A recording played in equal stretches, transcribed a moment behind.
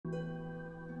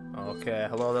Okay,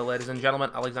 hello there ladies and gentlemen,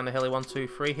 Alexander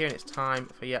Hilly123 here, and it's time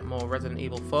for yet more Resident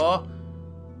Evil 4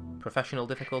 Professional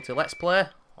Difficulty Let's Play,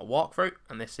 a walkthrough,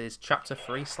 and this is Chapter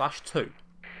 3/2.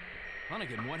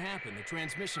 Hunnigan, what happened? The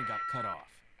transmission got cut off.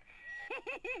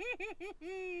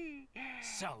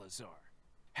 Salazar,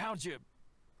 how'd you...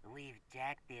 We've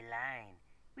jacked the line.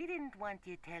 We didn't want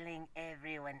you telling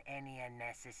everyone any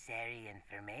unnecessary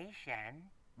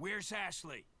information. Where's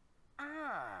Ashley?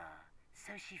 Ah,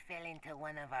 so she fell into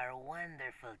one of our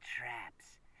wonderful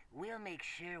traps. We'll make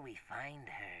sure we find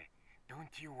her.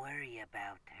 Don't you worry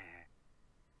about her.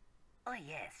 Oh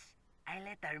yes, I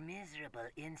let our miserable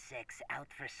insects out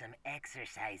for some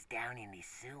exercise down in the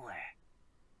sewer.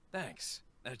 Thanks.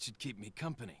 That should keep me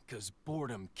company, 'cause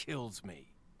boredom kills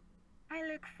me. I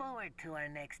look forward to our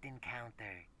next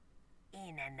encounter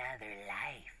in another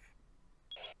life.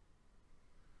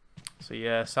 So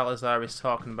yeah, Salazar is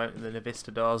talking about the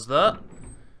Navistadors there.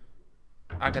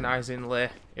 Agonisingly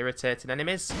irritating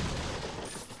enemies.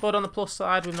 But on the plus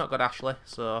side, we've not got Ashley,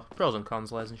 so pros and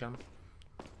cons, ladies and gentlemen.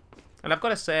 And I've got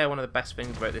to say, one of the best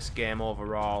things about this game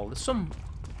overall, there's some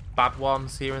bad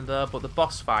ones here and there, but the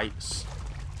boss fights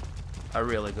are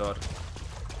really good.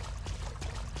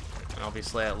 And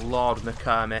obviously, Lord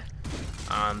Mikami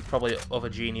and probably other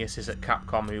geniuses at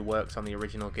Capcom who worked on the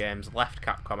original games left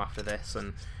Capcom after this,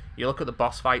 and you look at the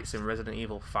boss fights in Resident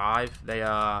Evil 5, they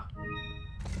are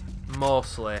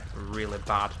mostly really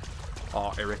bad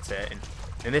or irritating.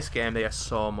 In this game, they are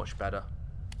so much better.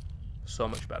 So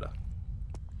much better.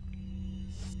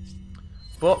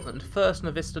 But the first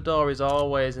Navistador is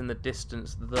always in the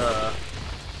distance there.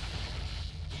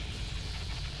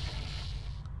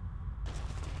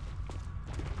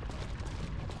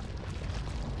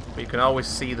 But you can always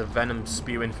see the venom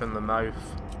spewing from the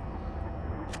mouth.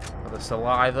 Or the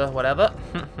saliva, whatever.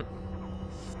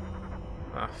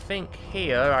 I think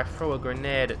here I throw a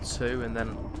grenade at two and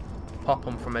then pop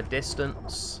them from a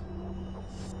distance.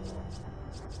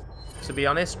 To be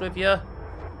honest with you,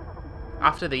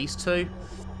 after these two,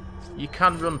 you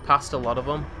can run past a lot of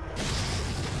them.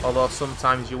 Although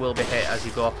sometimes you will be hit as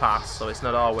you go past, so it's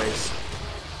not always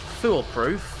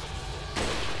foolproof.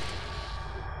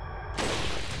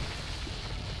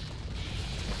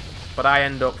 But I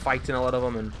end up fighting a lot of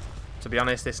them, and to be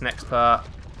honest, this next part,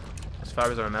 as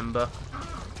far as I remember,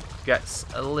 gets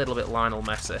a little bit Lionel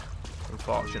Messi,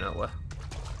 unfortunately.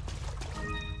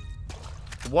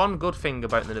 One good thing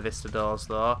about the Navistadors,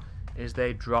 though, is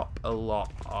they drop a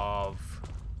lot of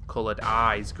coloured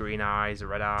eyes, green eyes,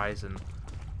 red eyes, and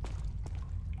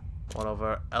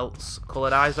whatever else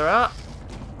coloured eyes are at.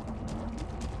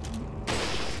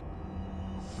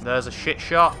 There's a shit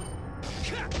shot.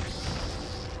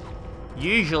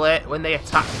 Usually, when they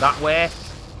attack that way,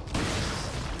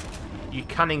 you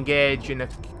can engage in a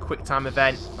quick time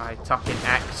event by tapping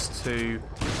X to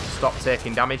stop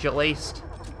taking damage at least.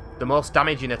 The most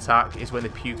damaging attack is when they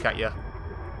puke at you.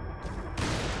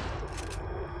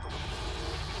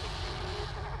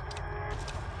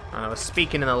 And I was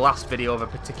speaking in the last video of a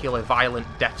particularly violent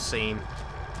death scene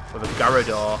with a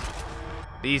Garrador.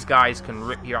 These guys can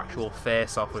rip your actual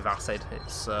face off with acid.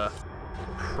 It's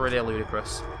pretty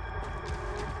ludicrous.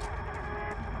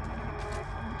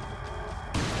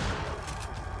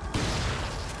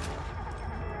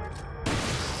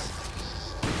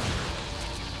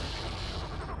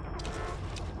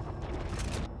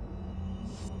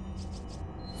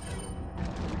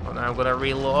 But now I'm going to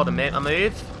reload and make my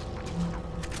move.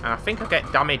 And I think I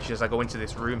get damaged as I go into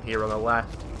this room here on the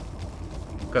left.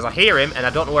 Because I hear him and I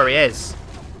don't know where he is.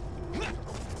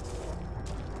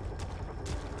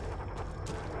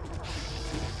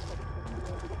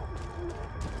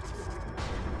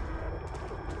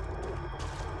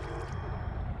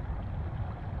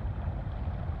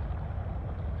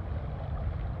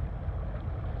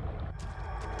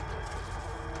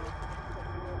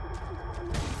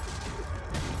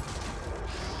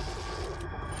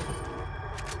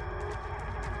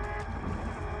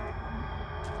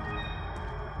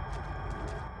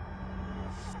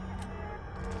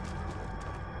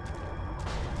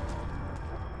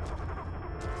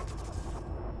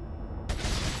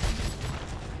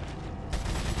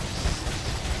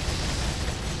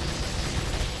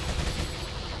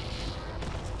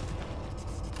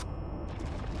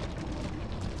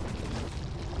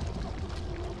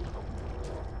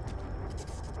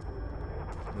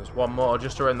 There's one more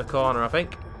just around the corner, I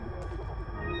think.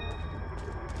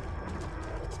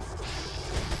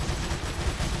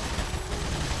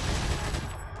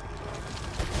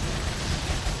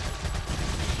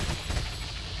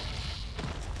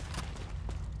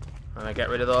 And I get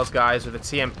rid of those guys with a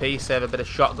TMP, save a bit of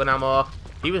shotgun ammo.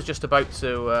 He was just about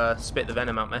to spit the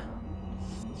venom at me.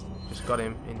 Just got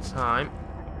him in time.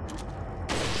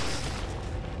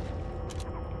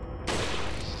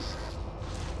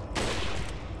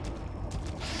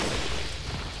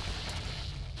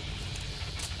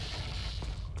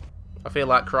 I feel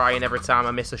like crying every time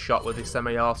I miss a shot with this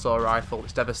semi-auto rifle.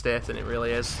 It's devastating, it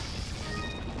really is.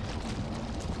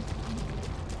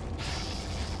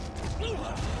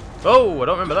 Oh, I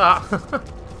don't remember that.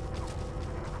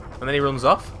 And then he runs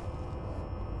off.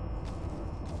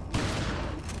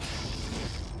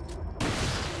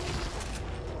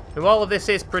 And all of this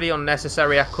is pretty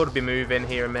unnecessary. I could be moving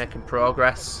here and making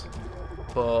progress.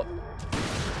 But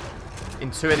in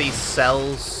two of these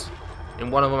cells, in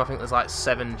one of them I think there's like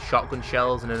 7 shotgun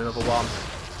shells, and in another one,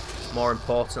 more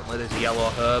importantly, there's a yellow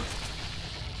herb.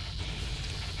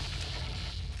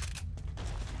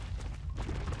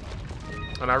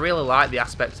 And I really like the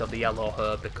aspect of the yellow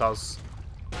herb because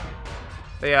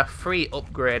they are free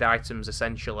upgrade items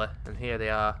essentially, and here they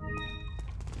are.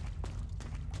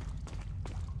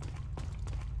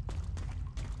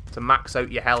 To max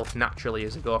out your health naturally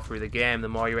as you go through the game, the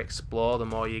more you explore, the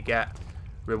more you get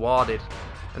rewarded.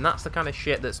 And that's the kind of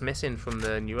shit that's missing from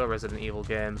the newer Resident Evil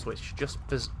games, which it's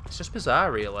just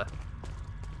bizarre really.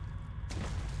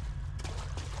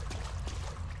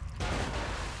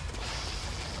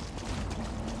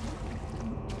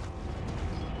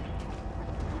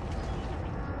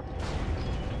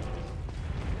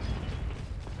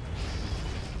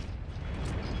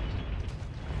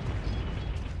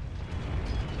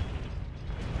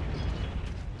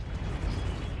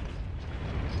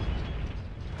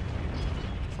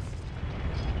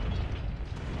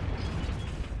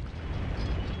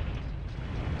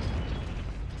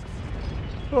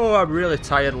 Oh, I'm really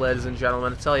tired, ladies and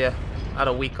gentlemen. I tell you, I had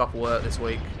a week off work this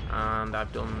week, and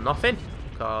I've done nothing,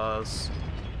 because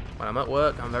when I'm at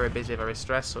work, I'm very busy, very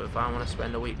stressed, so if I want to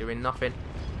spend a week doing nothing,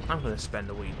 I'm going to spend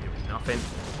a week doing nothing.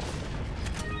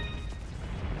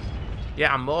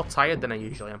 Yeah, I'm more tired than I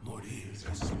usually am.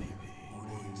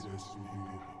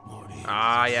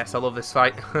 Ah, yes, I love this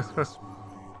fight.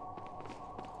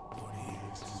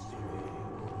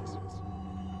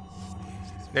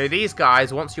 Now these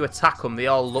guys, once you attack them, they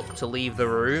all look to leave the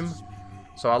room.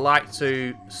 So I like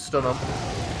to stun them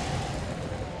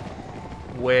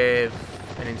with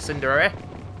an incendiary.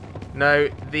 Now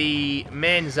the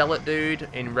main zealot dude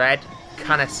in red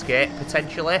can escape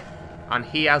potentially, and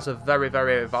he has a very,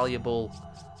 very valuable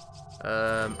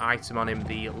item on him,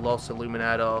 the Los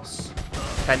Illuminados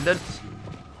pendant.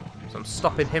 So I'm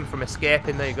stopping him from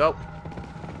escaping. There you go.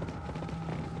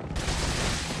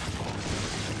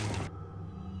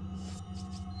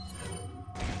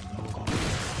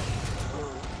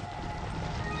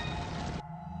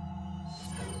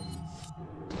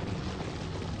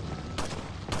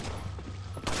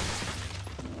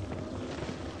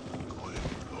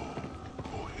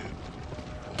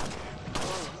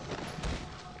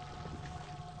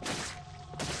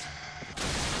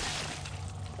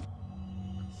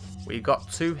 We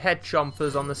got 2 head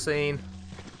chompers on the scene.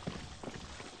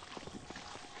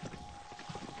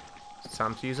 It's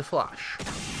time to use a flash.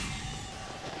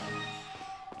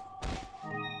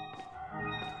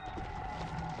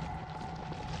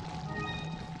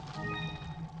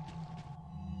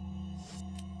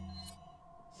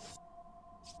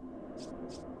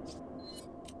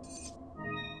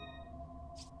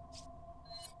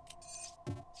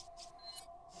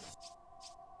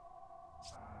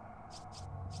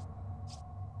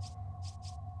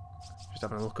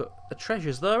 Having a look at the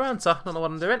treasures there, aren't I? Don't know what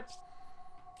I'm doing.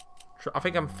 I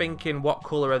think I'm thinking, what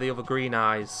colour are the other green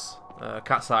eyes?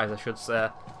 Cat's eyes, I should say.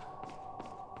 I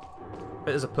think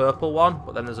there's a purple one,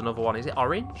 but then there's another one. Is it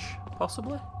orange,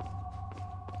 possibly?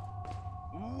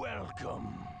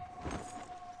 Welcome.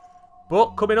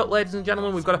 But coming up, ladies and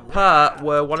gentlemen, we've got a part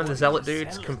where one of the zealot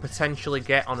dudes can potentially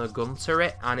get on a gun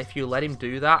turret, and if you let him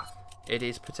do that, it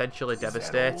is potentially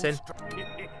devastating.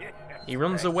 He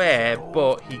runs away,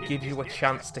 but he gives you a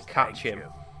chance to catch him.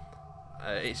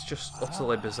 It's just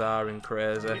utterly bizarre and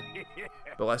crazy.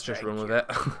 But let's just run with it.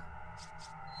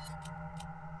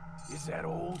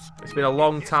 It's been a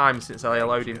long time since I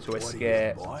allowed him to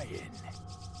escape.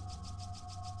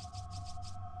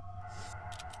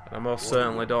 And I most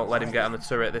certainly don't let him get on the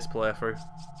turret this playthrough. I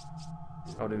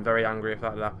would have been very angry if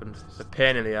that had happened. It's a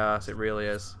pain in the arse, it really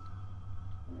is.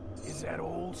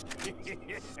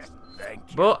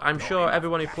 But I'm sure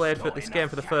everyone who played this game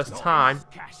for the first time...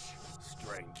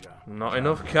 Not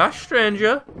enough cash,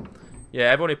 stranger! Yeah,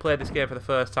 everyone who played this game for the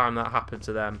first time, that happened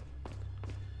to them.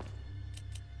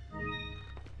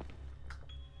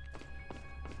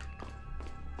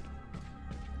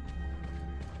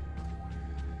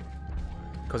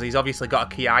 Because he's obviously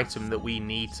got a key item that we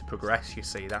need to progress, you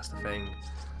see, that's the thing.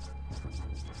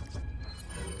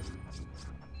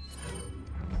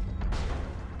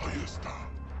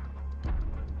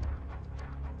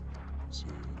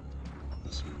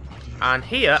 And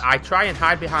here, I try and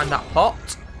hide behind that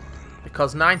pot,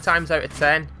 because 9 times out of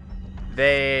 10,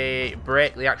 they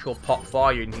break the actual pot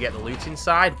for you and you get the loot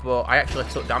inside, but I actually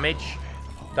took damage.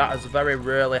 That has very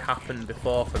rarely happened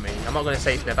before for me. I'm not going to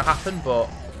say it's never happened, but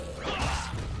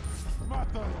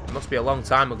it must be a long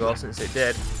time ago since it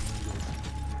did.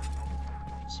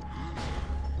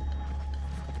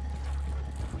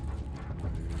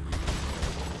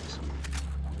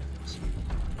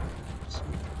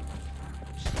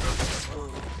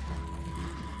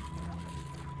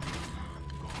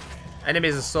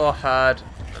 Enemies are so hard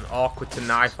and awkward to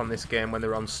knife on this game when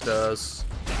they're on stairs.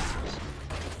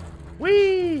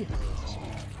 Whee!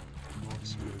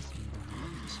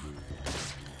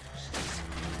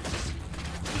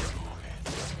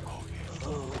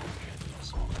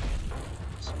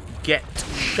 Get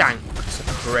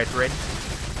shanked, brethren.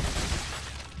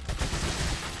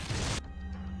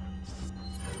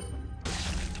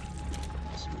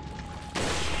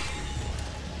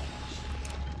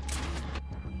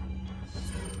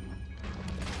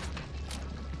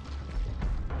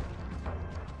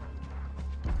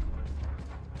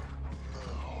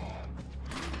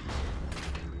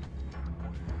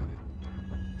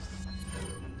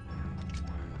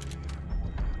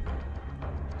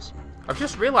 I've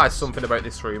just realised something about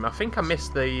this room. I think I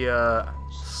missed the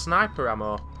sniper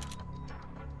ammo.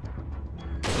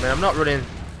 I mean, I'm not running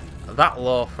that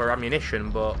low for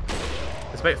ammunition, but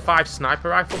there's about 5 sniper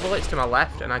rifle bullets to my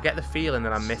left, and I get the feeling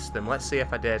that I missed them. Let's see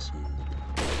if I did.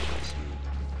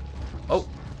 Oh,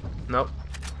 no.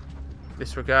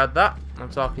 Disregard that. I'm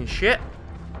talking shit.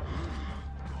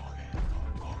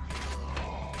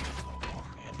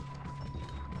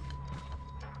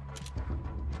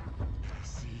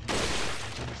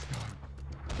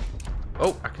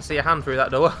 Oh, I can see a hand through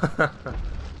that door.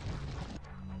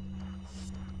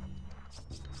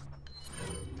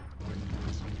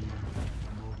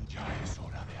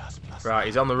 Right,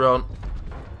 he's on the run.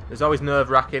 It's always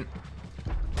nerve-wracking.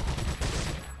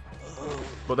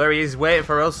 But there he is, waiting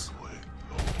for us.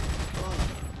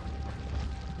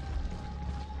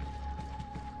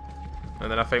 And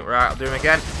then I think, right, I'll do him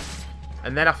again.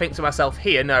 And then I think to myself,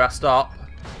 here, no, I stop.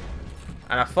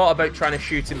 And I thought about trying to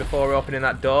shoot him before opening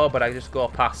that door, but I just go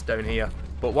past down here.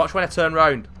 But watch when I turn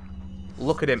round.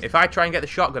 Look at him. If I try and get the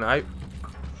shotgun out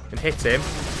and hit him,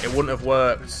 it wouldn't have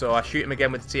worked. So I shoot him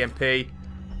again with the TMP,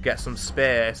 get some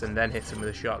space, and then hit him with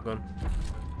a shotgun.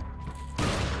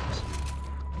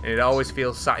 And it always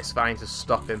feels satisfying to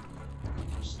stop him.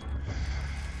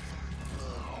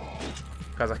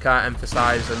 Because I can't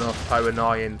emphasise enough how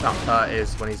annoying that part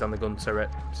is when he's on the gun turret.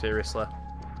 Seriously.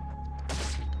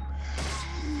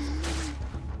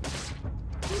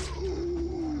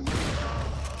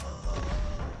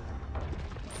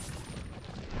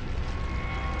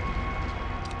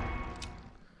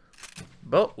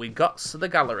 But we got the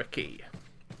gallery key,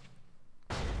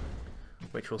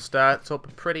 which will start up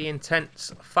a pretty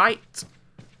intense fight.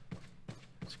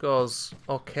 This goes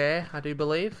okay, I do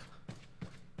believe.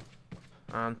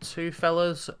 And 2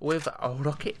 fellas with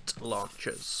rocket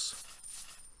launchers.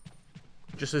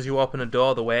 Just as you open a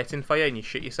door, they're waiting for you and you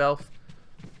shit yourself.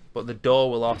 But the door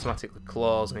will automatically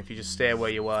close, and if you just stay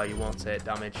where you are, you won't take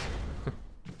damage.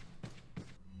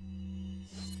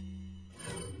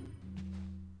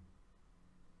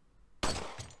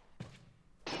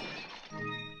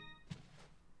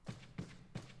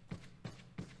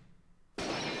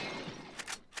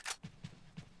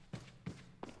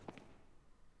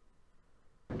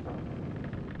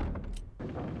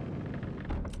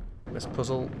 This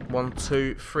puzzle 1,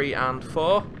 2, 3, and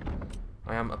 4.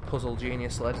 I am a puzzle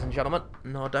genius, ladies and gentlemen.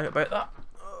 No doubt about that.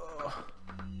 Oh.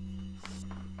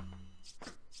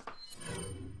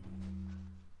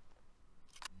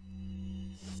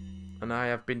 And I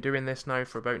have been doing this now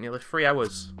for about nearly 3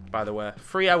 hours, by the way.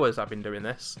 3 hours I've been doing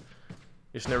this.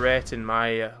 Just narrating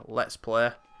my Let's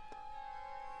Play.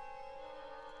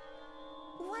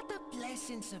 What a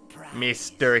pleasant surprise.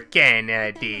 Mr.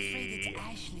 Kennedy.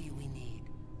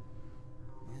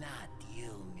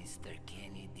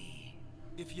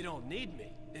 If you don't need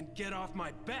me, then get off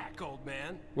my back, old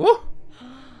man. Whoa.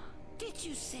 Did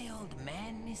you say old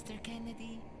man, Mr.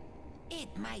 Kennedy?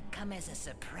 It might come as a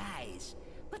surprise,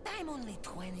 but I'm only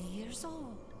 20 years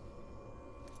old.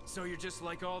 So you're just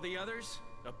like all the others?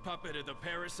 A puppet of the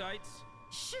parasites?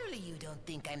 Surely you don't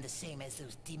think I'm the same as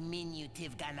those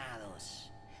diminutive ganados.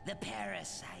 The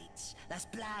parasites, las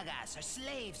plagas, are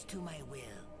slaves to my will.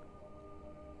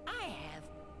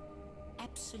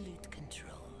 absolute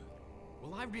control.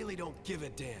 Well, I really don't give a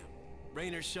damn.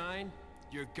 Rain or shine,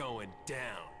 you're going down.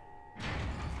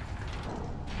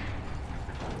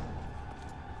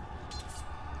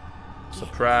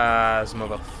 Surprise,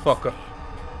 motherfucker.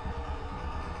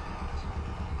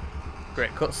 Great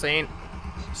cutscene.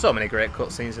 So many great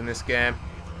cutscenes in this game.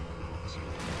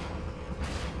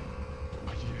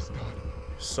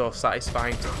 So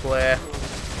satisfying to play.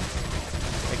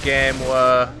 A game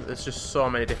where there's just so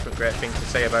many different great things to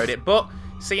say about it. But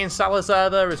seeing Salazar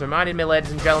there has reminded me,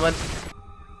 ladies and gentlemen,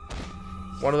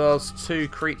 one of those two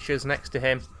creatures next to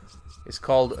him is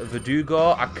called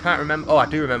Verdugo. I can't remember. Oh, I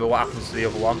do remember what happens to the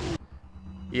other one.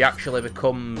 He actually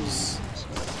becomes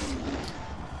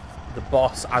the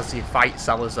boss as you fight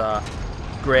Salazar.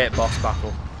 Great boss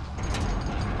battle.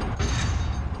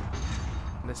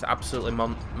 This absolutely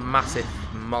massive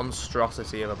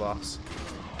monstrosity of a boss.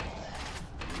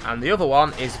 And the other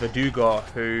one is Verdugo,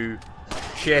 who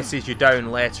chases you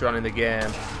down later on in the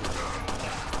game.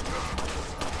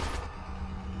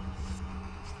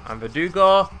 And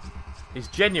Verdugo is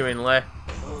genuinely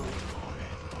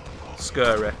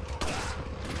scary.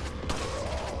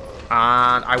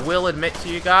 And I will admit to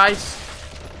you guys,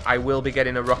 I will be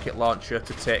getting a rocket launcher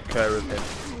to take care of him.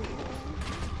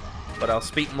 But I'll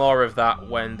speak more of that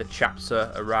when the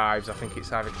chapter arrives. I think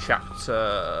it's either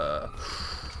chapter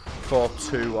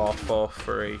 4.2 or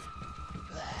 4.3.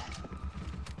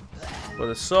 But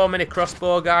there's so many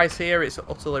crossbow guys here, it's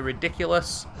utterly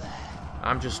ridiculous.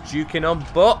 I'm just juking them,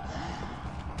 but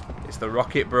it's the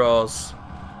Rocket Bros.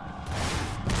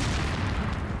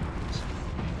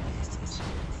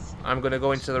 I'm going to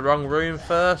go into the wrong room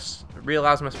first,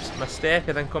 realise my mistake,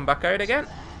 and then come back out again.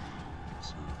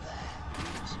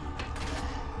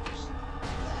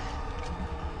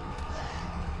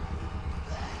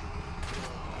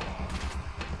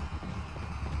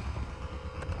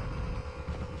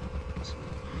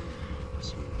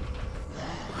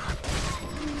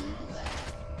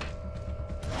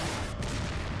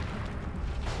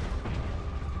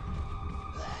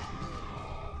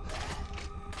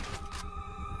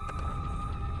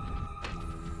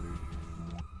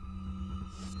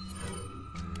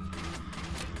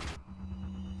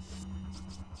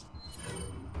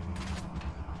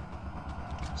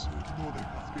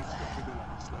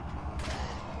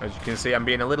 As you can see, I'm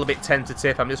being a little bit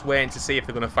tentative. I'm just waiting to see if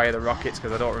they're going to fire the rockets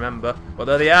because I don't remember. But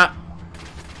there they are.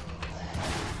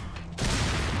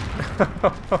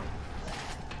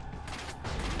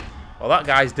 Well, that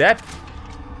guy's dead.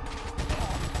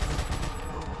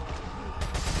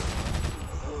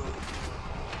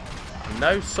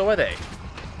 No, so are they.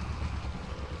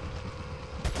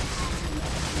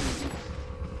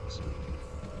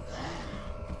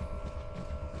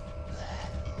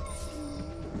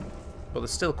 But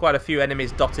there's still quite a few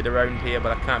enemies dotted around here,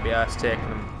 but I can't be arsed taking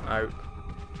them out.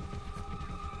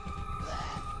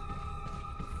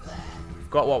 We've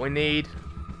got what we need.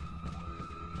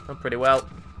 Done pretty well.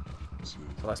 So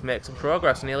let's make some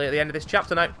progress. Nearly at the end of this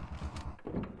chapter now.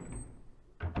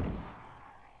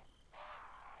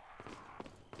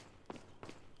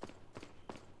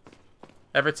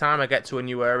 Every time I get to a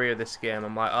new area of this game,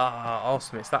 I'm like, ah, oh,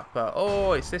 awesome, it's that part.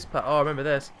 Oh, it's this part. Oh, I remember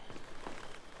this.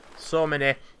 So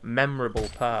many memorable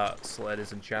parts,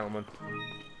 ladies and gentlemen.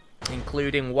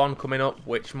 Including one coming up,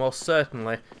 which most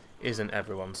certainly isn't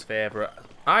everyone's favourite.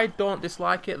 I don't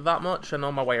dislike it that much, I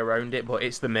know my way around it, but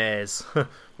it's the maze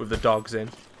with the dogs in.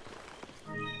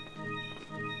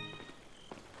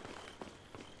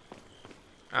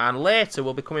 And later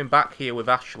we'll be coming back here with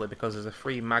Ashley because there's a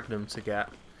free Magnum to get.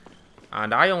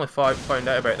 And I only found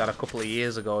out about that a couple of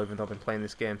years ago, even though I've been playing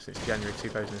this game since January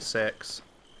 2006.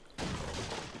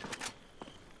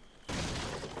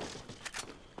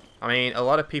 I mean, a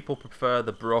lot of people prefer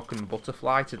the Broken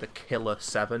Butterfly to the Killer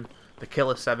 7. The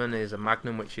Killer 7 is a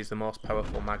Magnum, which is the most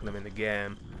powerful Magnum in the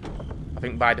game. I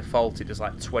think by default it does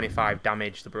like 25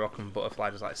 damage, the Broken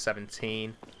Butterfly does like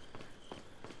 17.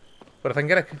 But if I can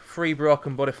get a free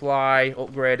Broken Butterfly,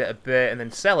 upgrade it a bit, and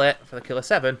then sell it for the Killer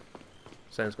 7,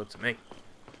 sounds good to me.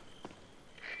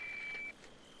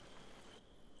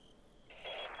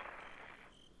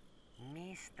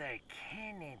 Mr.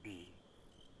 Kennedy.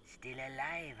 Still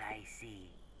alive, I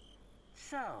see.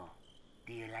 So,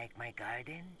 do you like my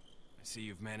garden? I see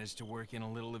you've managed to work in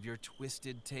a little of your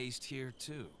twisted taste here,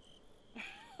 too.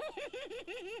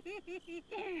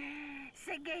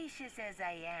 Sagacious as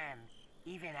I am,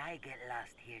 even I get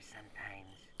lost here sometimes.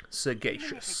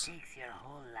 Sagacious. Even if it takes your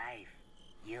whole life,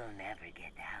 you'll never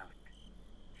get out.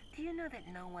 Do you know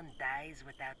that no one dies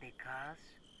without a cause?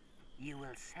 You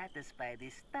will satisfy the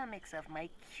stomachs of my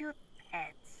cute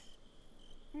pets.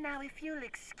 Now, if you'll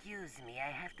excuse me, I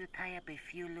have to tie up a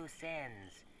few loose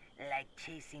ends, like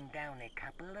chasing down a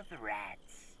couple of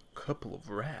rats. Couple of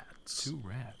rats? 2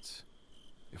 rats?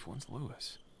 If one's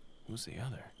Lewis, who's the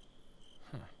other?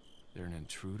 Huh. They're an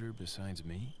intruder besides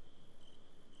me?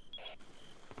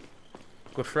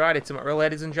 Good Friday tomorrow,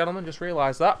 ladies and gentlemen. Just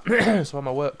realised that. So all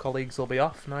my work colleagues will be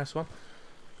off. Nice one.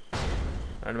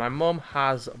 And my mum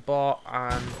has bought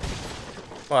an...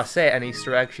 Well, I say an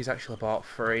Easter egg. She's actually bought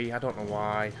 3. I don't know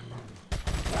why.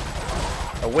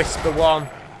 A Whisper one.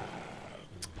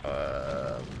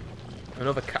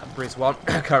 Another Cadbury's one.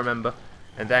 I can't remember.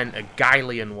 And then a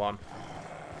Guylian one.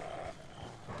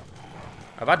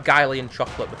 I've had Guylian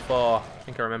chocolate before. I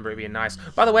think I remember it being nice.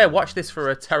 By the way, watch this for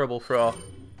a terrible throw.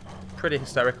 Pretty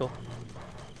hysterical.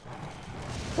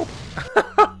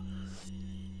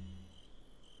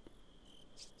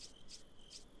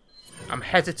 I'm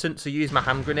hesitant to use my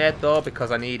hand grenade though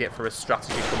because I need it for a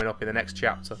strategy coming up in the next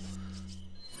chapter.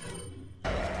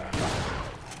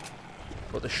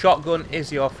 But the shotgun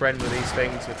is your friend with these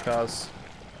things because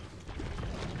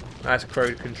nice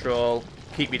crowd control,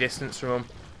 keep your distance from them.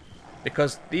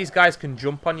 Because these guys can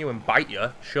jump on you and bite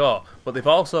you, sure, but they've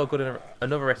also got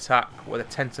another attack where the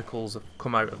tentacles have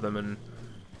come out of them, and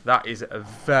that is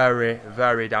very,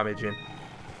 very damaging.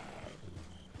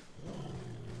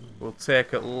 Will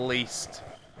take at least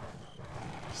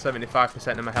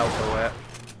 75% of my health away.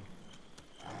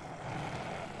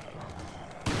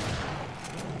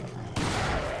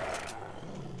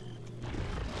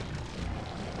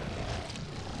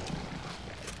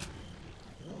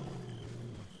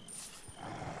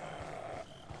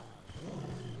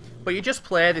 But you just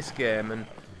play this game and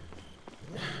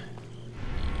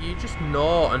you just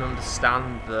know and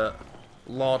understand that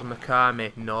Lord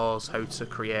Mikami knows how to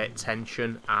create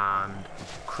tension and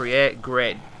create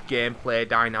great gameplay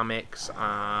dynamics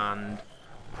and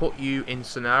put you in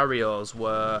scenarios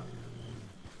where,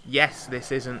 yes,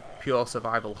 this isn't pure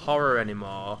survival horror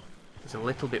anymore, it's a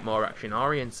little bit more action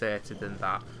orientated than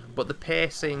that, but the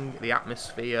pacing, the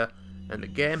atmosphere and the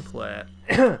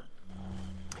gameplay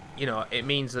you know, it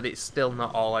means that it's still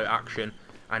not all-out action,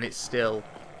 and it's still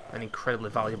an incredibly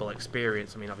valuable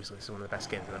experience. I mean, obviously this is one of the best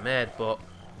games ever made, but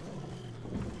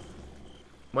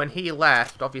when he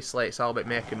left, obviously it's all about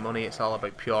making money, it's all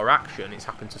about pure action. It's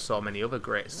happened to so many other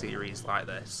great series like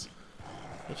this.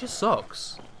 It just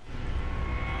sucks.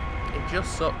 It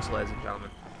just sucks, ladies and gentlemen.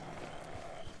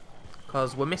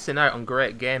 Because we're missing out on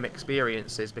great game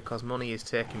experiences because money is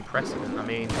taking precedent. I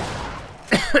mean...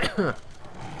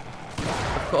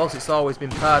 Of course, it's always been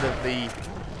part of the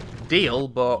deal,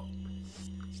 but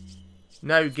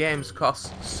now games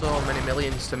cost so many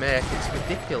millions to make, it's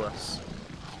ridiculous.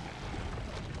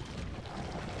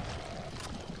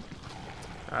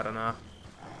 I don't know.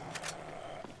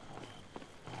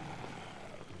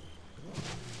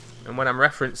 And when I'm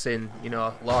referencing, you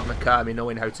know, Lord Mikami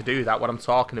knowing how to do that, what I'm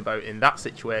talking about in that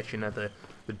situation are the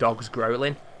dogs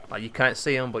growling. Like, you can't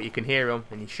see them, but you can hear them,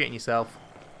 and you're shitting yourself.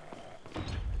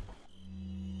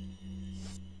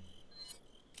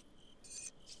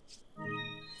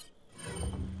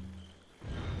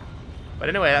 But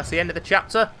anyway, that's the end of the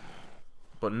chapter,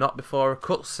 but not before a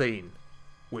cutscene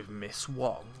with Miss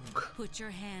Wong. Put your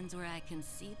hands where I can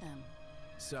see them.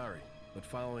 Sorry, but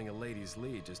following a lady's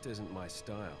lead just isn't my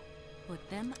style. Put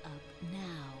them up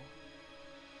now.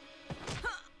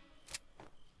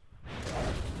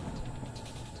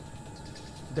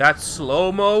 That's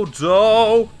slow-mo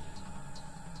dough!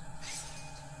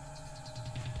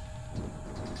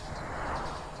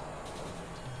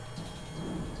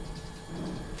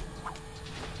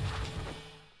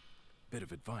 Bit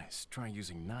of advice, try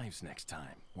using knives next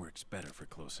time. Works better for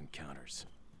close encounters.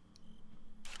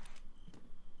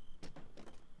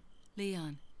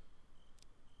 Leon.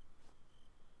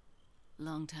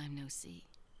 Long time no see.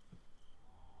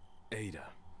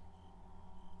 Ada.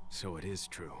 So it is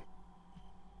true.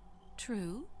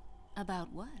 True?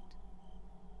 About what?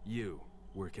 You,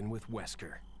 working with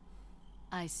Wesker.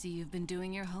 I see you've been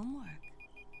doing your homework.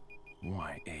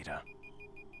 Why, Ada?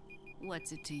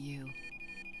 What's it to you?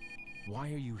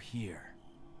 Why are you here?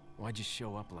 Why'd you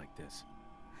show up like this?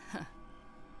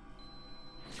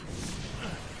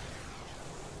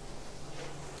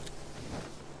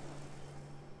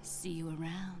 See you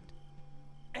around.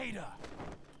 Ada!